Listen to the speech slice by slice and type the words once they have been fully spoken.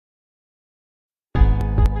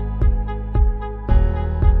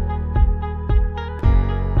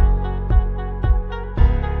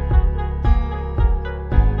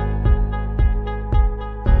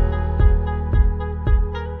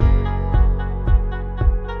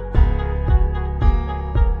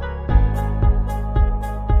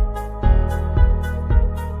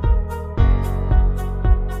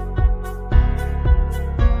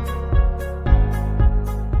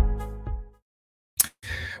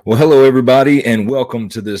Well, hello, everybody, and welcome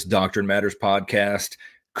to this Doctrine Matters podcast,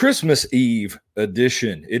 Christmas Eve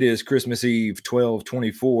edition. It is Christmas Eve,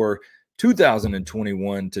 12/24,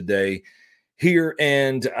 2021 today here,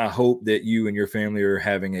 and I hope that you and your family are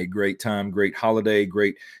having a great time, great holiday,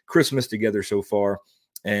 great Christmas together so far,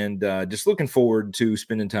 and just looking forward to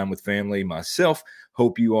spending time with family. Myself,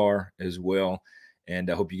 hope you are as well, and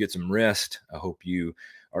I hope you get some rest. I hope you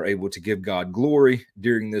are able to give God glory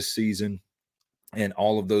during this season and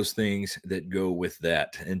all of those things that go with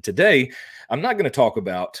that. And today, I'm not going to talk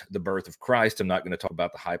about the birth of Christ. I'm not going to talk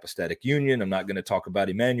about the hypostatic union. I'm not going to talk about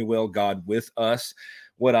Emmanuel, God with us.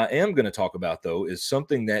 What I am going to talk about, though, is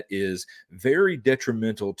something that is very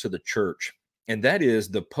detrimental to the church, and that is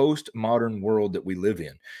the postmodern world that we live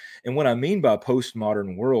in. And what I mean by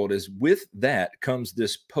postmodern world is with that comes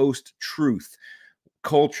this post-truth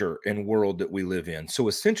culture and world that we live in. So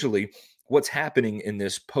essentially, what's happening in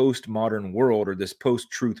this postmodern world or this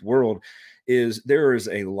post-truth world is there is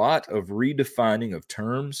a lot of redefining of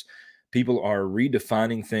terms. People are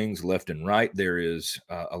redefining things left and right. There is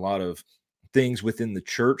a lot of things within the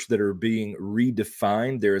church that are being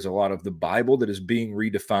redefined. There is a lot of the Bible that is being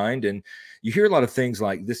redefined. And you hear a lot of things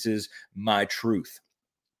like, this is my truth,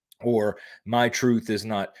 or my truth is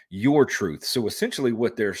not your truth. So essentially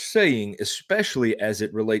what they're saying, especially as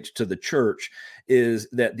it relates to the church, is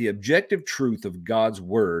that the objective truth of God's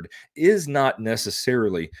word is not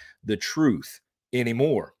necessarily the truth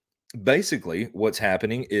anymore. Basically, what's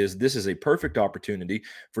happening is this is a perfect opportunity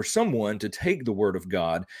for someone to take the word of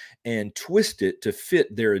God and twist it to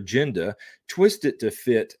fit their agenda, twist it to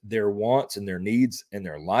fit their wants and their needs and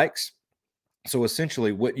their likes. So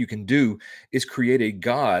essentially, what you can do is create a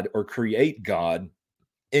God or create God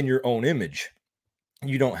in your own image.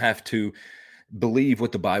 You don't have to believe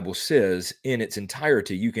what the Bible says in its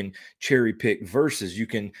entirety. You can cherry pick verses. You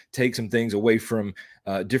can take some things away from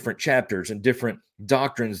different chapters and different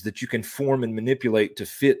doctrines that you can form and manipulate to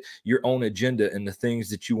fit your own agenda and the things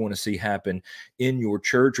that you want to see happen in your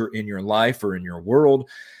church or in your life or in your world.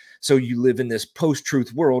 So you live in this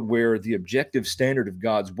post-truth world where the objective standard of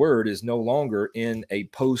God's word is no longer in a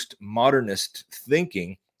post-modernist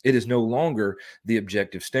thinking. It is no longer the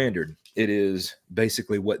objective standard. It is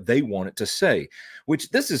basically what they want it to say, which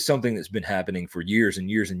this is something that's been happening for years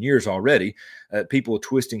and years and years already. People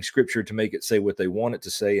twisting scripture to make it say what they want it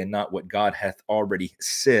to say and not what God hath already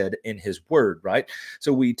said in his word, right?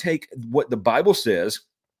 So we take what the Bible says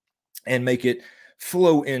and make it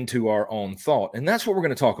flow into our own thought. And that's what we're going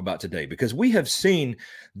to talk about today, because we have seen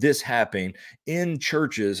this happen in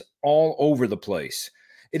churches all over the place.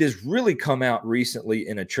 It has really come out recently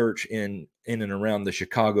in a church in and around the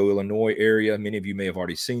Chicago, Illinois area. Many of you may have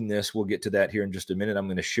already seen this. We'll get to that here in just a minute. I'm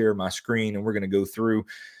going to share my screen and we're going to go through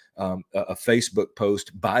a Facebook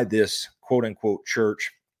post by this quote unquote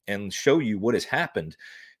church and show you what has happened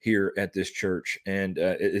here at this church. And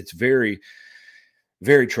it's very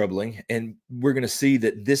troubling. And we're going to see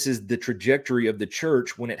that this is the trajectory of the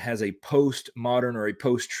church when it has a postmodern or a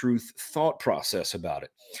post-truth thought process about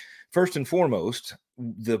it. First and foremost,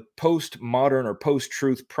 the postmodern or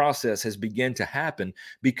post-truth process has begun to happen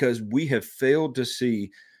because we have failed to see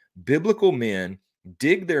biblical men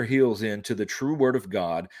dig their heels into the true word of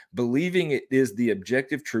God, believing it is the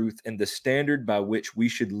objective truth and the standard by which we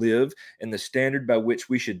should live and the standard by which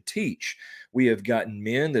we should teach. We have gotten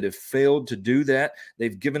men that have failed to do that.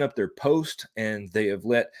 They've given up their post and they have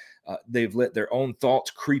let their own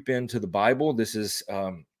thoughts creep into the Bible. This is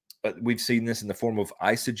we've seen this in the form of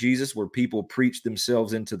eisegesis, where people preach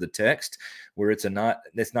themselves into the text, where it's not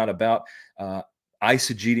about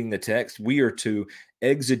eisegeting the text. We are to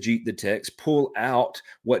exegete the text, pull out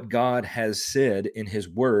what God has said in his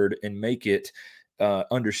word and make it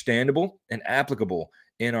understandable and applicable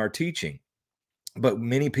in our teaching. But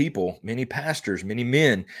many people, many pastors, many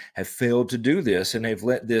men have failed to do this, and they've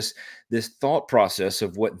let this thought process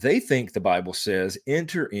of what they think the Bible says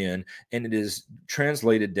enter in, and it is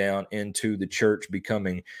translated down into the church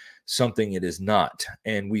becoming something it is not.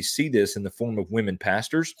 And we see this in the form of women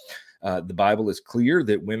pastors. The Bible is clear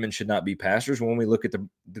that women should not be pastors. When we look at the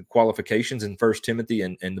qualifications in 1 Timothy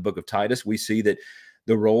and the book of Titus, we see that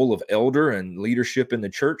the role of elder and leadership in the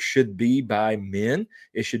church should be by men.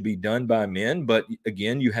 It should be done by men. But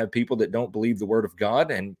again, you have people that don't believe the word of God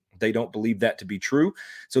and they don't believe that to be true.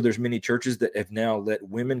 So there's many churches that have now let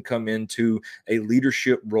women come into a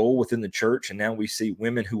leadership role within the church. And now we see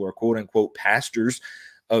women who are quote unquote pastors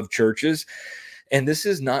of churches. And this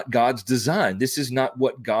is not God's design. This is not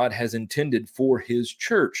what God has intended for his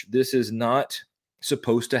church. This is not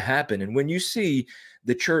supposed to happen. And when you see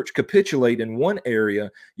the church capitulate in one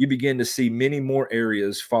area, you begin to see many more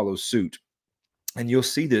areas follow suit. And you'll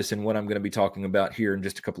see this in what I'm going to be talking about here in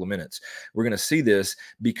just a couple of minutes. We're going to see this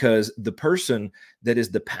because the person that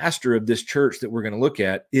is the pastor of this church that we're going to look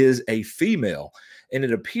at is a female. And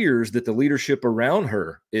it appears that the leadership around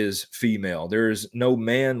her is female. There is no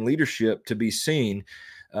man leadership to be seen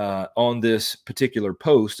on this particular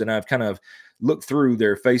post. And I've kind of looked through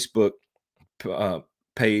their Facebook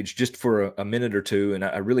page just for a minute or two, and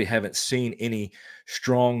I really haven't seen any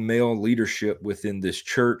strong male leadership within this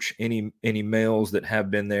church. Any males that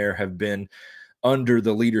have been there have been under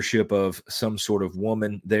the leadership of some sort of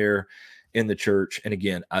woman there in the church. And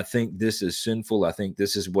again, I think this is sinful. I think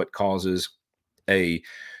this is what causes a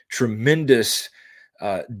tremendous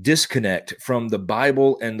disconnect from the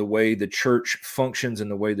Bible and the way the church functions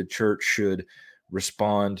and the way the church should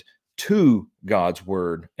respond to God's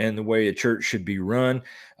word and the way a church should be run.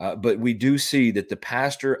 But we do see that the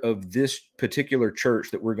pastor of this particular church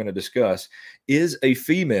that we're going to discuss is a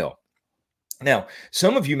female. Now,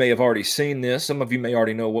 some of you may have already seen this. Some of you may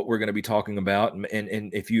already know what we're going to be talking about.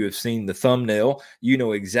 And if you have seen the thumbnail, you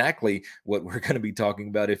know exactly what we're going to be talking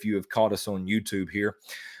about if you have caught us on YouTube here.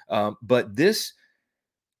 But this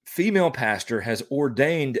female pastor has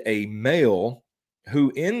ordained a male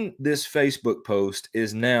who in this Facebook post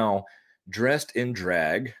is now dressed in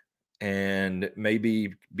drag and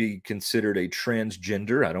maybe be considered a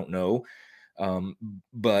transgender. I don't know.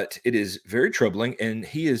 But it is very troubling. And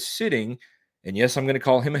he is sitting, and yes, I'm going to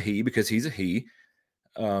call him a he because he's a he.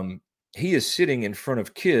 He is sitting in front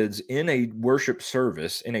of kids in a worship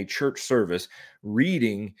service, in a church service,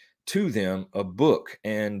 reading to them a book.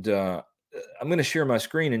 And I'm going to share my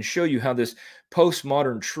screen and show you how this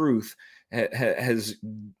postmodern truth has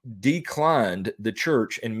declined the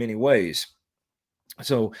church in many ways.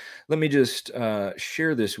 So let me just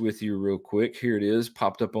share this with you real quick. Here it is,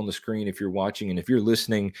 popped up on the screen if you're watching. And if you're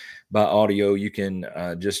listening by audio, you can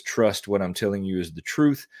just trust what I'm telling you is the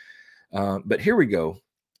truth. But here we go.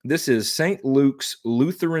 This is St. Luke's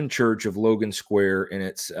Lutheran Church of Logan Square, and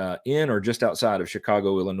it's in or just outside of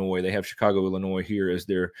Chicago, Illinois. They have Chicago, Illinois here as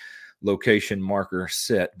their location marker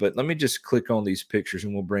set. But let me just click on these pictures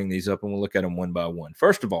and we'll bring these up and we'll look at them one by one.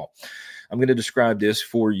 First of all, I'm going to describe this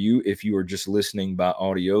for you if you are just listening by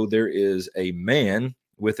audio. There is a man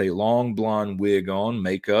with a long blonde wig on,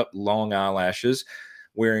 makeup, long eyelashes,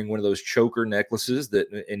 wearing one of those choker necklaces that,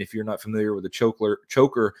 and if you're not familiar with a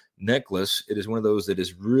choker necklace, it is one of those that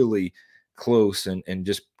is really close and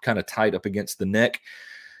just kind of tight up against the neck.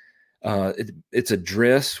 It's a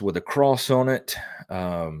dress with a cross on it.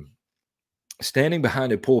 Standing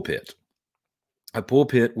behind a pulpit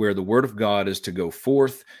where the word of God is to go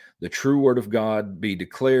forth, the true word of God be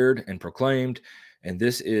declared and proclaimed. And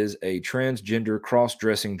this is a transgender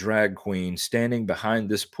cross-dressing drag queen standing behind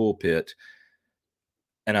this pulpit.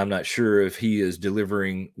 And I'm not sure if he is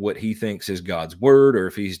delivering what he thinks is God's word or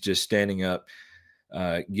if he's just standing up,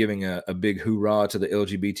 giving a big hoorah to the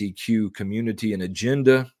LGBTQ community and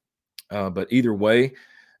agenda. But either way,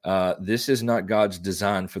 this is not God's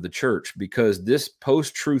design for the church, because this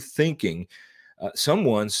post-truth thinking,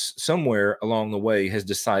 someone somewhere along the way has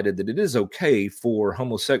decided that it is okay for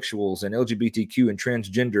homosexuals and LGBTQ and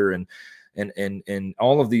transgender and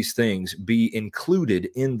all of these things be included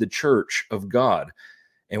in the church of God.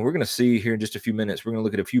 And we're going to see here in just a few minutes, we're going to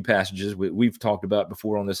look at a few passages we've talked about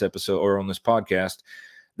before on this episode or on this podcast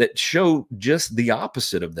that show just the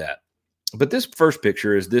opposite of that. But this first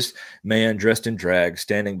picture is this man dressed in drag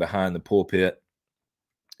standing behind the pulpit.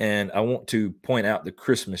 And I want to point out the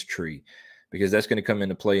Christmas tree, because that's going to come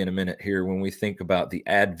into play in a minute here when we think about the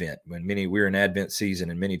Advent, when we're in Advent season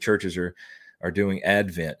and many churches are doing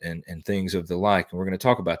Advent and things of the like. And we're going to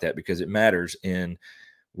talk about that because it matters in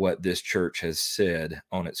what this church has said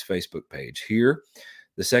on its Facebook page. Here,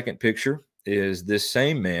 the second picture is this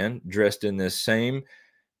same man dressed in this same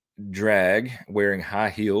drag, wearing high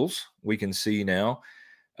heels. We can see now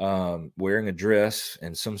wearing a dress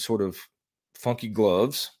and some sort of funky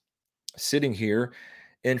gloves, sitting here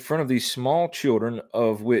in front of these small children,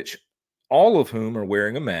 of which all of whom are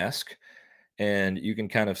wearing a mask. And you can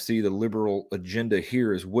kind of see the liberal agenda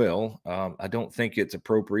here as well. I don't think it's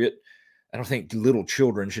appropriate. I don't think little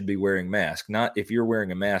children should be wearing masks. Not if you're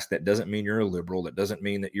wearing a mask, that doesn't mean you're a liberal. That doesn't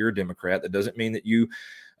mean that you're a Democrat. That doesn't mean that you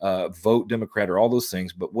vote Democrat or all those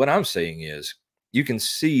things. But what I'm saying is you can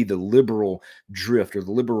see the liberal drift or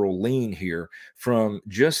the liberal lean here from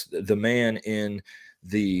just the man in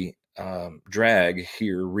the drag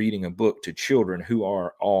here reading a book to children who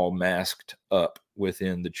are all masked up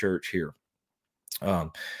within the church here.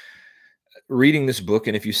 Reading this book,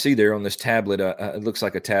 and if you see there on this tablet, it looks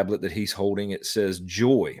like a tablet that he's holding. It says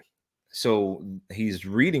joy. So he's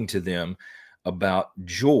reading to them about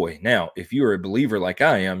joy. Now, if you are a believer like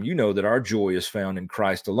I am, you know that our joy is found in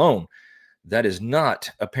Christ alone. That is not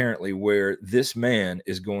apparently where this man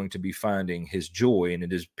is going to be finding his joy, and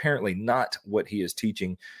it is apparently not what he is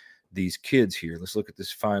teaching these kids here. Let's look at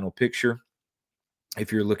this final picture.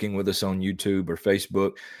 If you're looking with us on YouTube or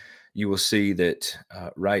Facebook, you will see that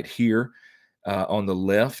right here on the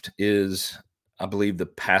left is, I believe, the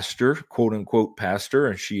pastor, quote unquote pastor,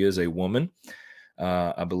 and she is a woman.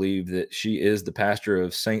 I believe that she is the pastor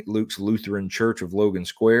of St. Luke's Lutheran Church of Logan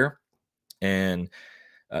Square. And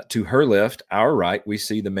to her left, our right, we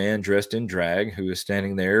see the man dressed in drag who is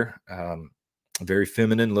standing there, very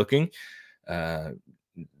feminine looking.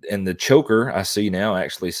 And the choker I see now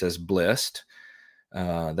actually says blessed.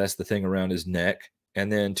 That's the thing around his neck. And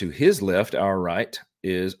then to his left, our right,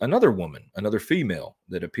 is another woman, another female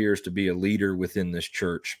that appears to be a leader within this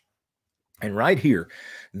church. And right here,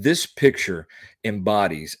 this picture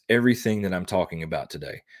embodies everything that I'm talking about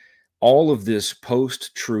today. All of this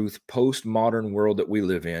post-truth, post-modern world that we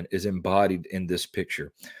live in is embodied in this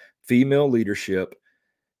picture. Female leadership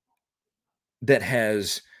that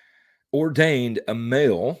has ordained a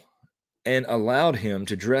male and allowed him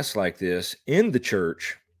to dress like this in the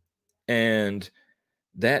church. And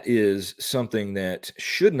that is something that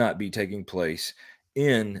should not be taking place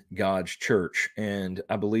in God's church. And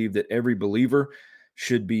I believe that every believer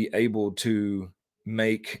should be able to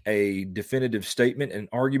make a definitive statement, an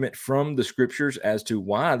argument from the scriptures as to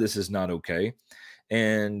why this is not okay,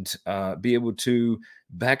 and be able to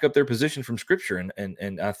back up their position from scripture.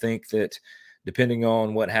 And I think that depending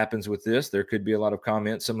on what happens with this, there could be a lot of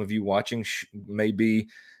comments. Some of you watching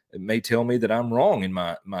may tell me that I'm wrong in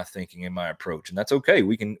my thinking and my approach, and that's okay.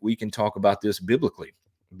 We can talk about this biblically,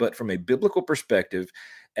 but from a biblical perspective,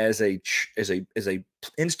 as a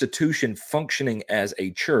institution functioning as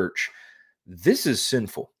a church, this is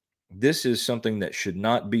sinful. This is something that should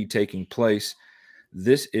not be taking place.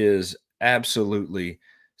 This is absolutely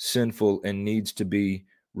sinful and needs to be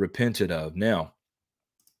repented of. Now,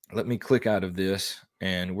 let me click out of this,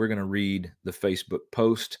 and we're going to read the Facebook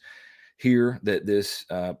post here that this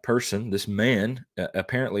person, this man,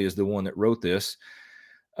 apparently is the one that wrote this,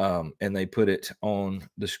 and they put it on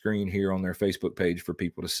the screen here on their Facebook page for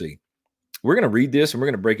people to see. We're going to read this, and we're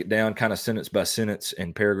going to break it down kind of sentence by sentence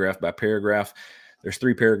and paragraph by paragraph. There's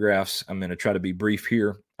 3 paragraphs. I'm going to try to be brief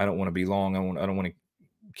here. I don't want to be long. I don't want to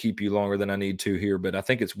keep you longer than I need to here, but I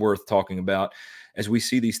think it's worth talking about as we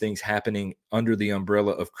see these things happening under the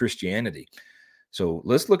umbrella of Christianity. So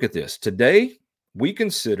let's look at this. Today, we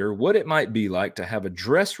consider what it might be like to have a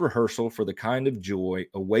dress rehearsal for the kind of joy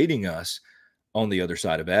awaiting us on the other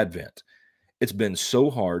side of Advent. It's been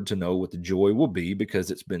so hard to know what the joy will be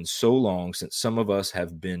because it's been so long since some of us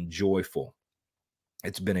have been joyful.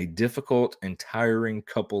 It's been a difficult and tiring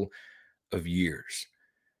couple of years.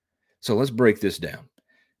 So let's break this down.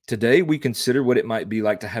 Today, we consider what it might be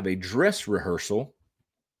like to have a dress rehearsal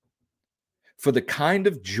for the kind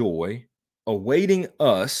of joy awaiting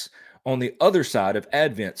us on the other side of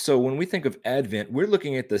Advent. So when we think of Advent, we're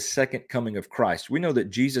looking at the second coming of Christ. We know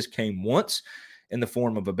that Jesus came once in the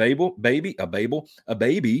form of a baby,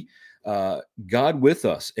 God with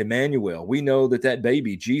us, Emmanuel. We know that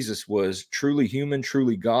baby, Jesus, was truly human,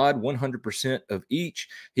 truly God, 100% of each.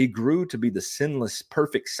 He grew to be the sinless,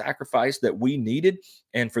 perfect sacrifice that we needed.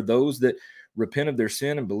 And for those that repent of their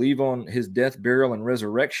sin and believe on his death, burial, and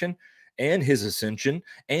resurrection, and his ascension,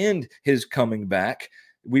 and his coming back,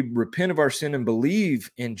 we repent of our sin and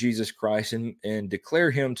believe in Jesus Christ and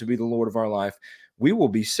declare him to be the Lord of our life, we will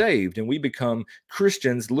be saved, and we become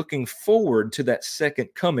Christians looking forward to that second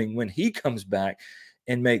coming when he comes back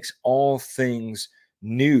and makes all things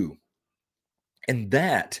new. And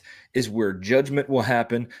that is where judgment will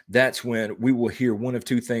happen. That's when we will hear one of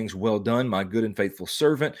 2 things: well done, my good and faithful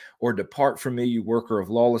servant, or depart from me, you worker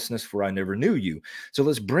of lawlessness, for I never knew you. So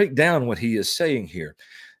let's break down what he is saying here.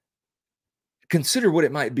 Consider what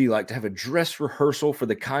it might be like to have a dress rehearsal for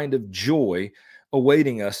the kind of joy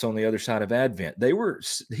awaiting us on the other side of Advent.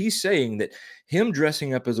 He's saying that him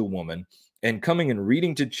dressing up as a woman and coming and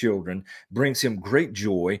reading to children brings him great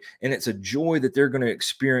joy, and it's a joy that they're going to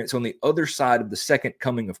experience on the other side of the second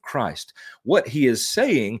coming of Christ. What he is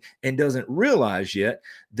saying, and doesn't realize yet,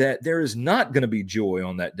 that there is not going to be joy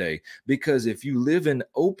on that day, because if you live in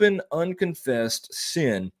open, unconfessed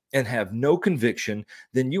sin and have no conviction,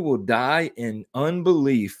 then you will die in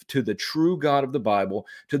unbelief to the true God of the Bible,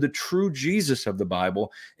 to the true Jesus of the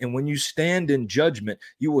Bible. And when you stand in judgment,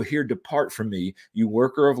 you will hear, depart from me, you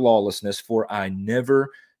worker of lawlessness, for I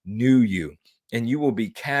never knew you. and you will be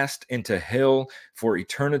cast into hell for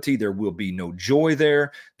eternity. There will be no joy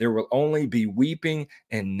there. There will only be weeping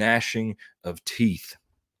and gnashing of teeth.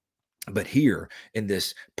 But here in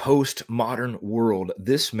this postmodern world,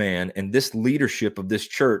 this man and this leadership of this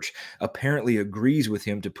church apparently agrees with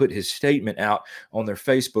him to put his statement out on their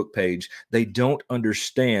Facebook page. They don't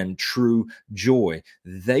understand true joy.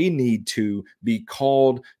 They need to be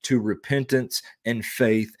called to repentance and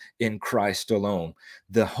faith in Christ alone.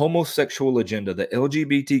 The homosexual agenda, the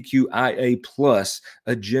LGBTQIA plus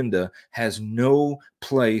agenda, has no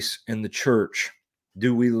place in the church.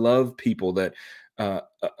 Do we love people that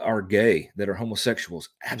are gay, that are homosexuals?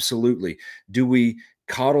 Absolutely. Do we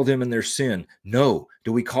coddle them in their sin? No.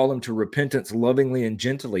 Do we call them to repentance lovingly and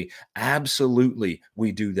gently? Absolutely,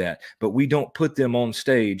 we do that. But we don't put them on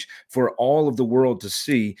stage for all of the world to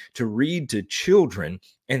see, to read to children,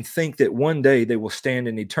 and think that one day they will stand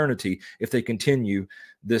in eternity if they continue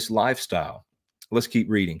this lifestyle. Let's keep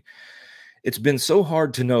reading. It's been so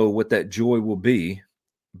hard to know what that joy will be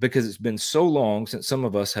because it's been so long since some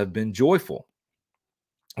of us have been joyful.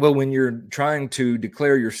 Well, when you're trying to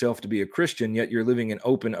declare yourself to be a Christian, yet you're living in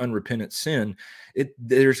open, unrepentant sin,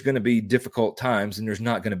 there's going to be difficult times and there's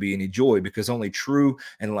not going to be any joy, because only true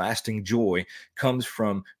and lasting joy comes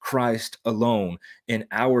from Christ alone and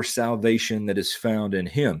our salvation that is found in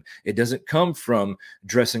him. It doesn't come from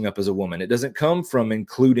dressing up as a woman. It doesn't come from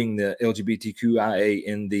including the LGBTQIA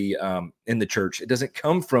in the church. It doesn't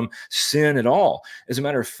come from sin at all. As a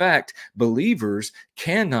matter of fact, believers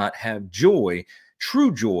cannot have joy,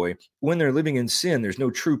 true joy, when they're living in sin. There's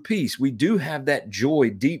no true peace. We do have that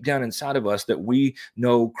joy deep down inside of us that we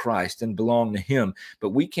know Christ and belong to him,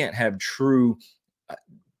 but we can't have true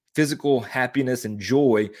physical happiness and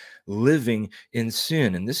joy living in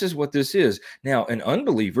sin. And this is what this is. Now, an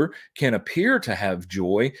unbeliever can appear to have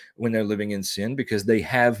joy when they're living in sin because they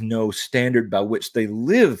have no standard by which they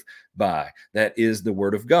live by. That is the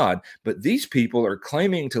word of God. But these people are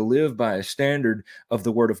claiming to live by a standard of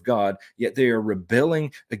the word of God, yet they are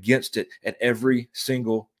rebelling against it at every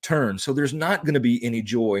single turn. So there's not going to be any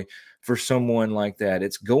joy for someone like that.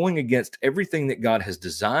 It's going against everything that God has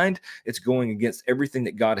designed. It's going against everything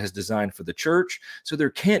that God has designed for the church. So there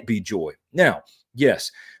can't be joy. Now,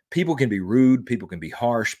 yes, people can be rude. People can be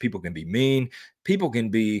harsh. People can be mean. People can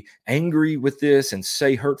be angry with this and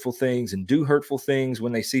say hurtful things and do hurtful things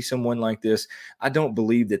when they see someone like this. I don't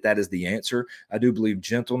believe that that is the answer. I do believe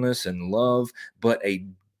gentleness and love, but a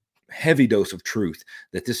heavy dose of truth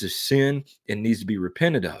that this is sin and needs to be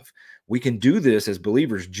repented of. We can do this as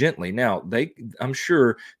believers gently. Now, I'm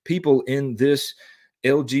sure people in this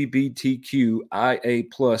LGBTQIA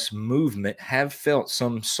plus movement have felt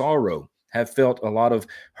some sorrow, have felt a lot of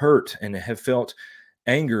hurt, and have felt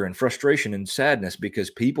anger and frustration and sadness, because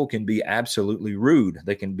people can be absolutely rude.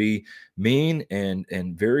 They can be mean and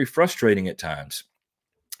very frustrating at times,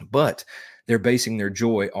 but they're basing their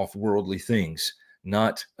joy off worldly things,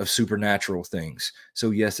 not of supernatural things.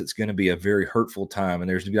 So yes, it's going to be a very hurtful time, and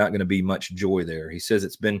there's not going to be much joy there. He says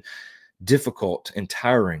it's been difficult and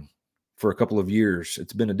tiring for a couple of years.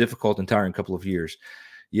 It's been a difficult and tiring couple of years.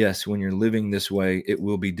 Yes, when you're living this way, it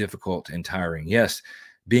will be difficult and tiring. Yes,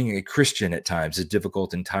 being a Christian at times is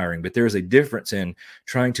difficult and tiring, but there's a difference in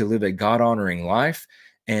trying to live a God-honoring life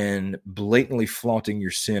and blatantly flaunting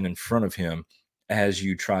your sin in front of him as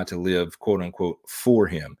you try to live, quote unquote, for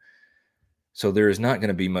him. So there is not going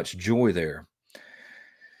to be much joy there.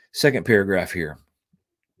 Second paragraph here.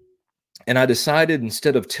 And I decided,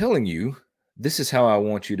 instead of telling you, this is how I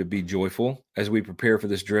want you to be joyful as we prepare for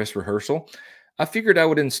this dress rehearsal, I figured I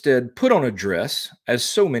would instead put on a dress, as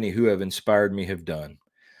so many who have inspired me have done.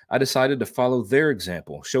 I decided to follow their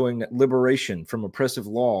example, showing that liberation from oppressive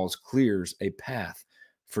laws clears a path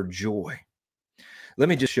for joy. Let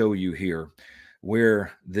me just show you here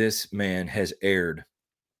where this man has erred.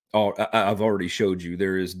 Oh, I've already showed you.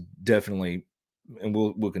 There is definitely, and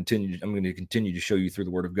we'll continue. I'm going to continue to show you through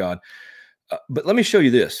the Word of God. But let me show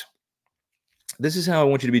you this. This is how I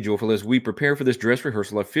want you to be joyful. As we prepare for this dress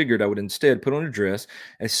rehearsal, I figured I would instead put on a dress,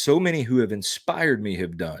 as so many who have inspired me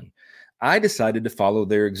have done. I decided to follow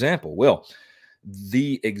their example. Well,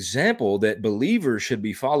 the example that believers should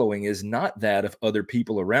be following is not that of other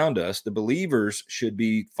people around us. The believers should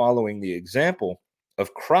be following the example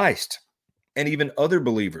of Christ and even other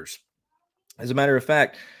believers. As a matter of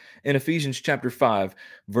fact, in Ephesians chapter 5,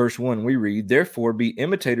 verse 1, we read, "Therefore be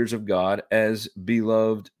imitators of God as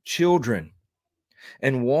beloved children,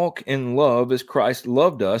 and walk in love as Christ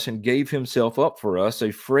loved us and gave himself up for us,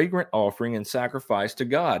 a fragrant offering and sacrifice to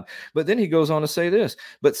God." But then he goes on to say this,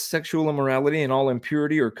 "But sexual immorality and all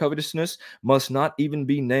impurity or covetousness must not even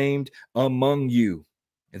be named among you."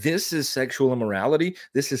 This is sexual immorality.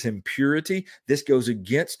 This is impurity. This goes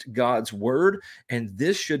against God's word, and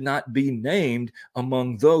this should not be named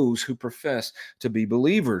among those who profess to be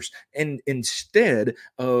believers. And instead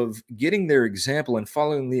of getting their example and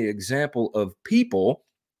following the example of people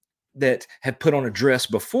that have put on a dress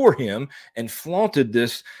before him and flaunted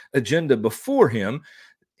this agenda before him,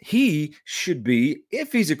 he should be,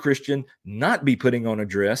 if he's a Christian, not be putting on a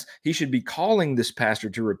dress. He should be calling this pastor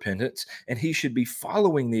to repentance, and he should be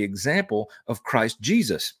following the example of Christ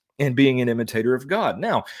Jesus and being an imitator of God.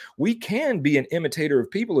 Now, we can be an imitator of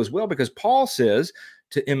people as well, because Paul says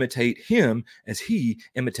to imitate him as he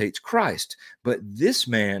imitates Christ. But this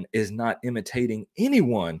man is not imitating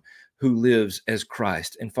anyone who lives as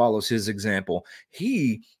Christ and follows his example.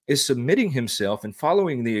 He is submitting himself and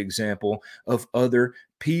following the example of other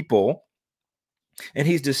people. And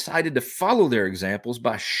he's decided to follow their examples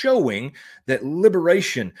by showing that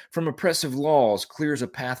liberation from oppressive laws clears a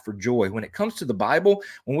path for joy. When it comes to the Bible,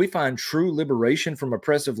 when we find true liberation from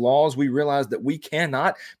oppressive laws, we realize that we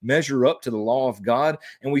cannot measure up to the law of God,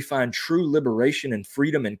 and we find true liberation and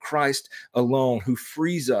freedom in Christ alone, who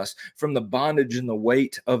frees us from the bondage and the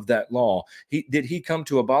weight of that law. Did he come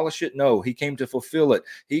to abolish it? No, he came to fulfill it.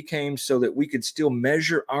 He came so that we could still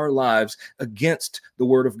measure our lives against the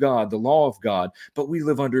word of God, the law of God. But we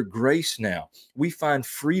live under grace now. We find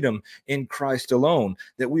freedom in Christ alone,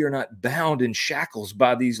 that we are not bound in shackles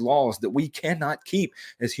by these laws that we cannot keep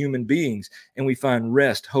as human beings. And we find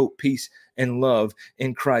rest, hope, peace, and love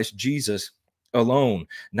in Christ Jesus alone,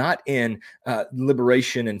 not in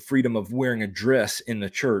liberation and freedom of wearing a dress in the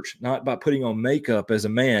church, not by putting on makeup as a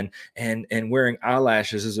man and wearing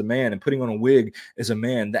eyelashes as a man and putting on a wig as a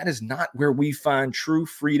man. That is not where we find true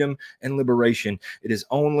freedom and liberation. It is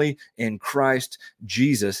only in Christ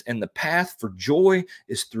Jesus, and the path for joy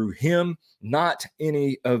is through him, not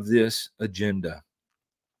any of this agenda.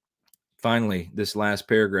 Finally, this last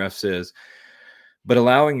paragraph says, but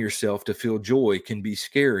allowing yourself to feel joy can be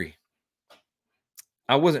scary.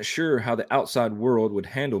 I wasn't sure how the outside world would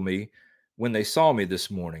handle me when they saw me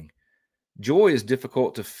this morning. Joy is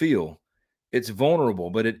difficult to feel. It's vulnerable,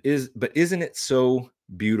 but isn't it so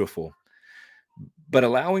beautiful? But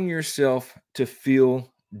allowing yourself to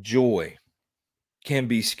feel joy can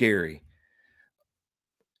be scary.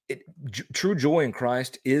 True joy in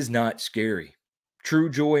Christ is not scary. True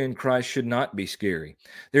joy in Christ should not be scary.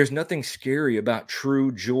 There's nothing scary about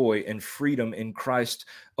true joy and freedom in Christ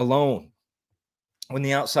alone. When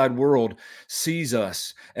the outside world sees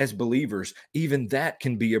us as believers, even that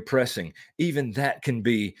can be oppressing. Even that can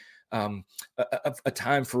be a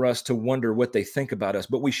time for us to wonder what they think about us.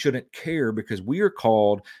 But we shouldn't care, because we are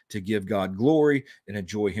called to give God glory and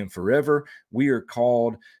enjoy him forever. We are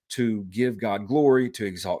called to give God glory, to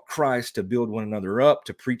exalt Christ, to build one another up,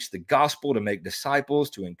 to preach the gospel, to make disciples,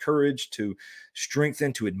 to encourage, to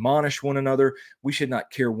strengthen, to admonish one another. We should not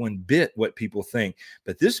care one bit what people think.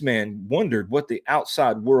 But this man wondered what the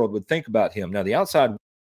outside world would think about him. Now, the outside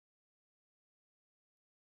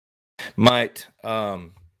might...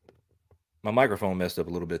 my microphone messed up a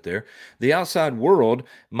little bit there. The outside world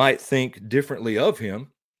might think differently of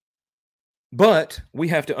him, but we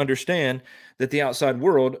have to understand that the outside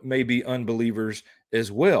world may be unbelievers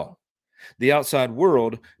as well. The outside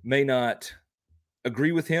world may not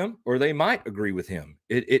agree with him, or they might agree with him.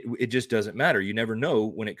 It just doesn't matter. You never know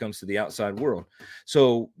when it comes to the outside world.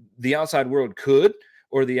 So the outside world could,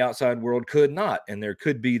 or the outside world could not. And there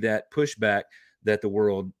could be that pushback that the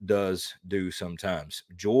world does do sometimes.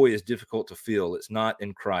 Joy is difficult to feel. It's not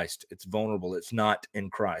in Christ. It's vulnerable. It's not in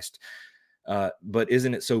Christ. But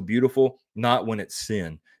isn't it so beautiful? Not when it's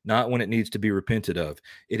sin, not when it needs to be repented of.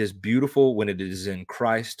 It is beautiful when it is in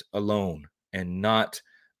Christ alone and not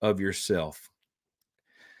of yourself.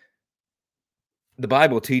 The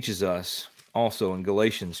Bible teaches us also in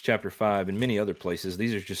Galatians chapter 5 and many other places.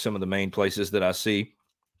 These are just some of the main places that I see.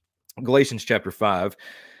 Galatians chapter 5,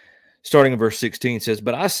 starting in verse 16, says,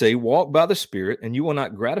 but I say, walk by the Spirit, and you will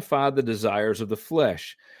not gratify the desires of the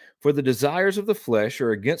flesh. For the desires of the flesh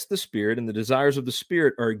are against the Spirit, and the desires of the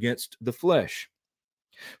Spirit are against the flesh.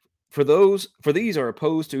 For these are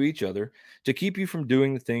opposed to each other, to keep you from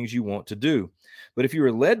doing the things you want to do. But if you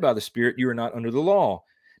are led by the Spirit, you are not under the law.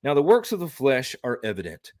 Now the works of the flesh are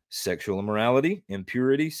evident: sexual immorality,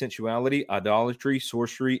 impurity, sensuality, idolatry,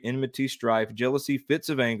 sorcery, enmity, strife, jealousy, fits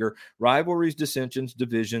of anger, rivalries, dissensions,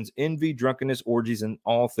 divisions, envy, drunkenness, orgies, and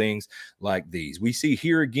all things like these. We see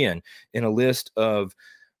here again in a list of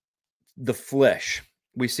the flesh.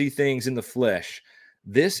 We see things in the flesh.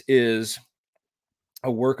 This is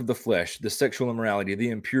a work of the flesh. The sexual immorality, the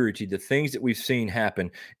impurity, the things that we've seen happen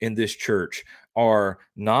in this church are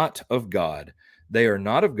not of God. They are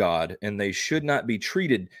not of God, and they should not be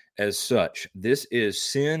treated as such. This is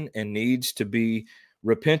sin and needs to be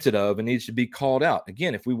repented of and needs to be called out.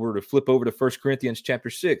 Again, if we were to flip over to 1 Corinthians chapter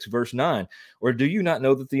 6, verse 9, or do you not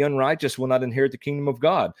know that the unrighteous will not inherit the kingdom of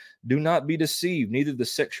God? Do not be deceived, neither the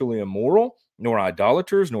sexually immoral, nor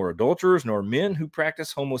idolaters, nor adulterers, nor men who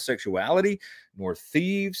practice homosexuality, nor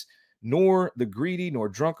thieves, nor the greedy, nor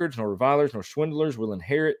drunkards, nor revilers, nor swindlers will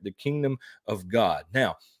inherit the kingdom of God.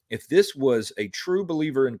 Now, if this was a true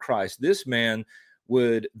believer in Christ, this man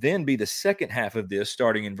would then be the second half of this,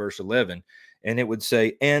 starting in verse 11, and it would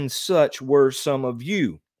say, and such were some of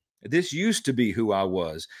you. This used to be who I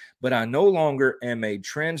was, but I no longer am a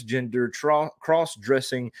transgender,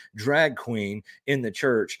 cross-dressing drag queen in the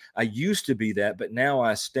church. I used to be that, but now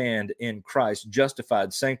I stand in Christ,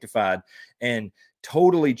 justified, sanctified, and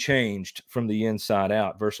totally changed from the inside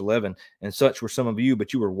out. Verse 11, and such were some of you,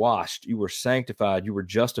 but you were washed, you were sanctified, you were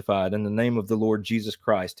justified in the name of the Lord Jesus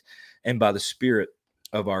Christ and by the Spirit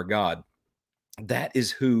of our God. That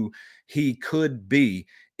is who he could be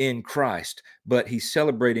in Christ, but he's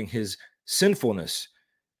celebrating his sinfulness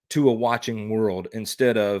to a watching world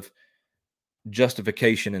instead of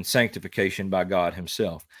justification and sanctification by God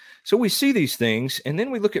himself. So we see these things, and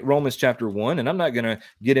then we look at Romans chapter 1, and I'm not going to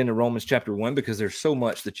get into Romans chapter 1 because there's so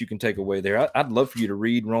much that you can take away there. I'd love for you to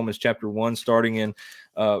read Romans chapter 1 starting in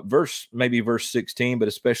verse 16, but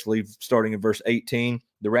especially starting in verse 18.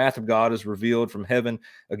 The wrath of God is revealed from heaven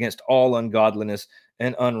against all ungodliness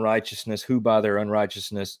and unrighteousness, who by their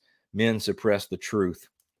unrighteousness men suppress the truth.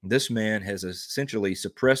 This man has essentially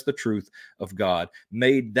suppressed the truth of God,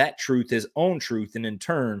 made that truth his own truth, and in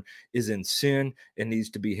turn is in sin and needs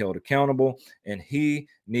to be held accountable, and he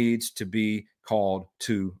needs to be called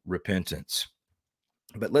to repentance.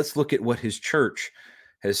 But let's look at what his church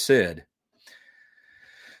has said.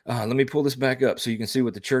 Let me pull this back up so you can see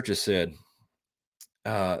what the church has said.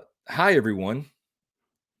 Hi, everyone.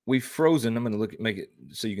 We've frozen. I'm going to make it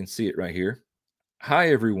so you can see it right here. Hi,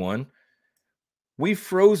 everyone. We've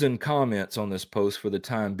frozen comments on this post for the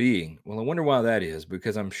time being. Well, I wonder why that is,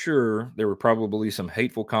 because I'm sure there were probably some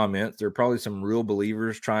hateful comments. There are probably some real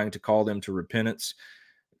believers trying to call them to repentance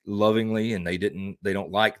lovingly, and they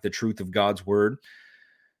don't like the truth of God's word.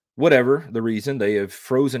 Whatever the reason, they have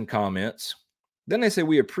frozen comments. Then they say,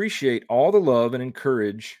 we appreciate all the love and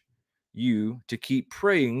encourage you to keep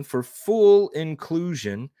praying for full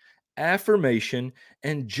inclusion, affirmation,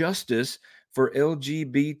 and justice for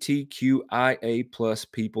LGBTQIA plus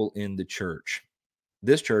people in the church.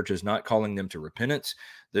 This church is not calling them to repentance.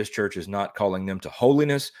 This church is not calling them to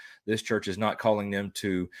holiness. This church is not calling them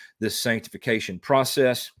to this sanctification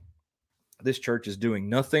process. This church is doing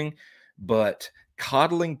nothing but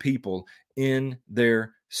coddling people in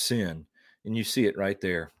their sin. And you see it right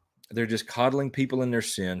there. They're just coddling people in their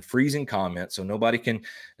sin, freezing comments so nobody can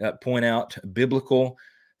point out biblical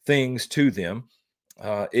things to them.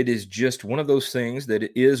 It is just one of those things that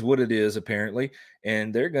it is what it is, apparently,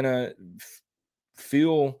 and they're going to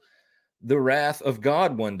feel the wrath of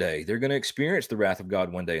God one day. They're going to experience the wrath of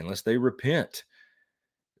God one day unless they repent.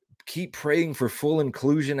 Keep praying for full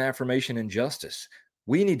inclusion, affirmation, and justice.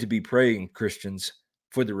 We need to be praying, Christians,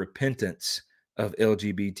 for the repentance of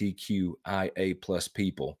LGBTQIA plus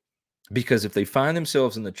people, because if they find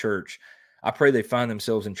themselves in the church, I pray they find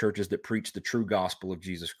themselves in churches that preach the true gospel of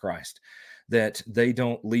Jesus Christ, that they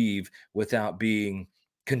don't leave without being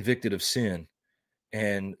convicted of sin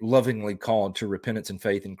and lovingly called to repentance and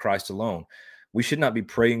faith in Christ alone. We should not be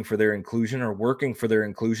praying for their inclusion or working for their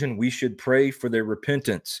inclusion. We should pray for their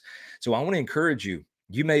repentance. So I want to encourage you.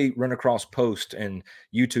 You may run across posts and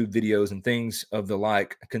YouTube videos and things of the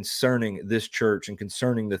like concerning this church and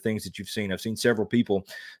concerning the things that you've seen. I've seen several people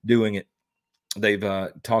doing it. They've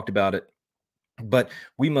talked about it. But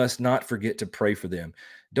we must not forget to pray for them.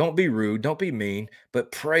 Don't be rude. Don't be mean,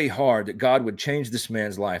 but pray hard that God would change this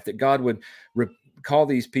man's life, that God would call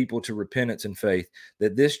these people to repentance and faith,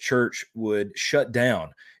 that this church would shut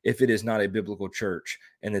down if it is not a biblical church,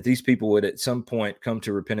 and that these people would at some point come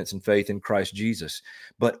to repentance and faith in Christ Jesus.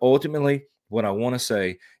 But ultimately, what I want to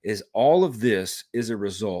say is all of this is a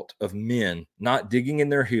result of men not digging in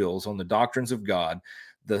their heels on the doctrines of God,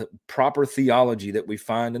 the proper theology that we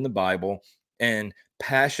find in the Bible, and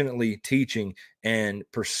passionately teaching and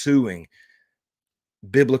pursuing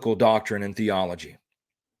biblical doctrine and theology.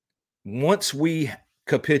 Once we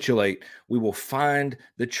capitulate, we will find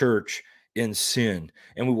the church in sin,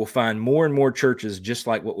 and we will find more and more churches just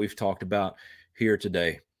like what we've talked about here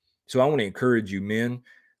today. So I want to encourage you, men,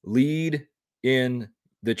 lead in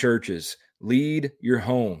the churches, lead your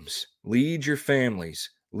homes, lead your families,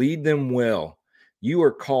 lead them well. You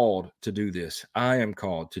are called to do this. I am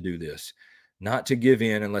called to do this. not to give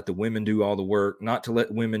in and let the women do all the work, not to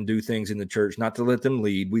let women do things in the church, not to let them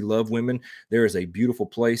lead. We love women. There is a beautiful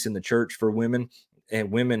place in the church for women,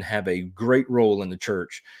 and women have a great role in the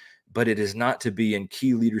church, but it is not to be in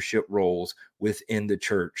key leadership roles within the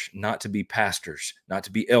church, not to be pastors, not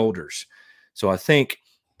to be elders. So I think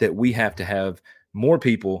that we have to have more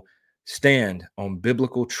people stand on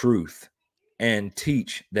biblical truth and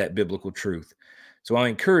teach that biblical truth. So I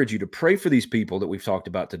encourage you to pray for these people that we've talked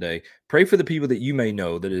about today. Pray for the people that you may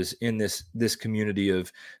know that is in this community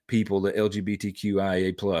of people, the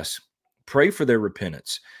LGBTQIA plus. Pray for their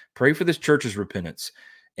repentance. Pray for this church's repentance,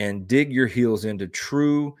 and dig your heels into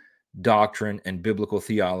true doctrine and biblical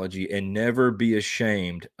theology, and never be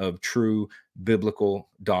ashamed of true biblical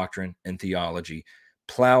doctrine and theology.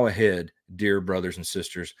 Plow ahead, dear brothers and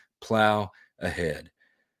sisters. Plow ahead.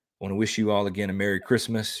 I want to wish you all again a Merry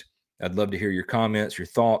Christmas. I'd love to hear your comments, your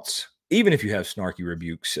thoughts, even if you have snarky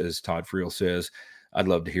rebukes, as Todd Friel says. I'd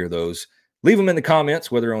love to hear those. Leave them in the comments,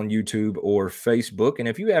 whether on YouTube or Facebook. And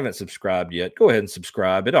if you haven't subscribed yet, go ahead and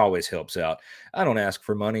subscribe. It always helps out. I don't ask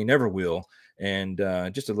for money, never will. And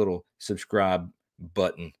just a little subscribe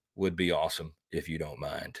button would be awesome if you don't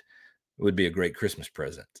mind. It would be a great Christmas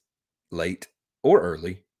present, late or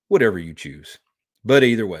early, whatever you choose. But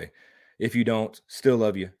either way, if you don't, still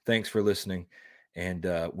love you. Thanks for listening. And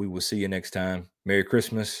we will see you next time. Merry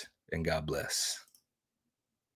Christmas and God bless.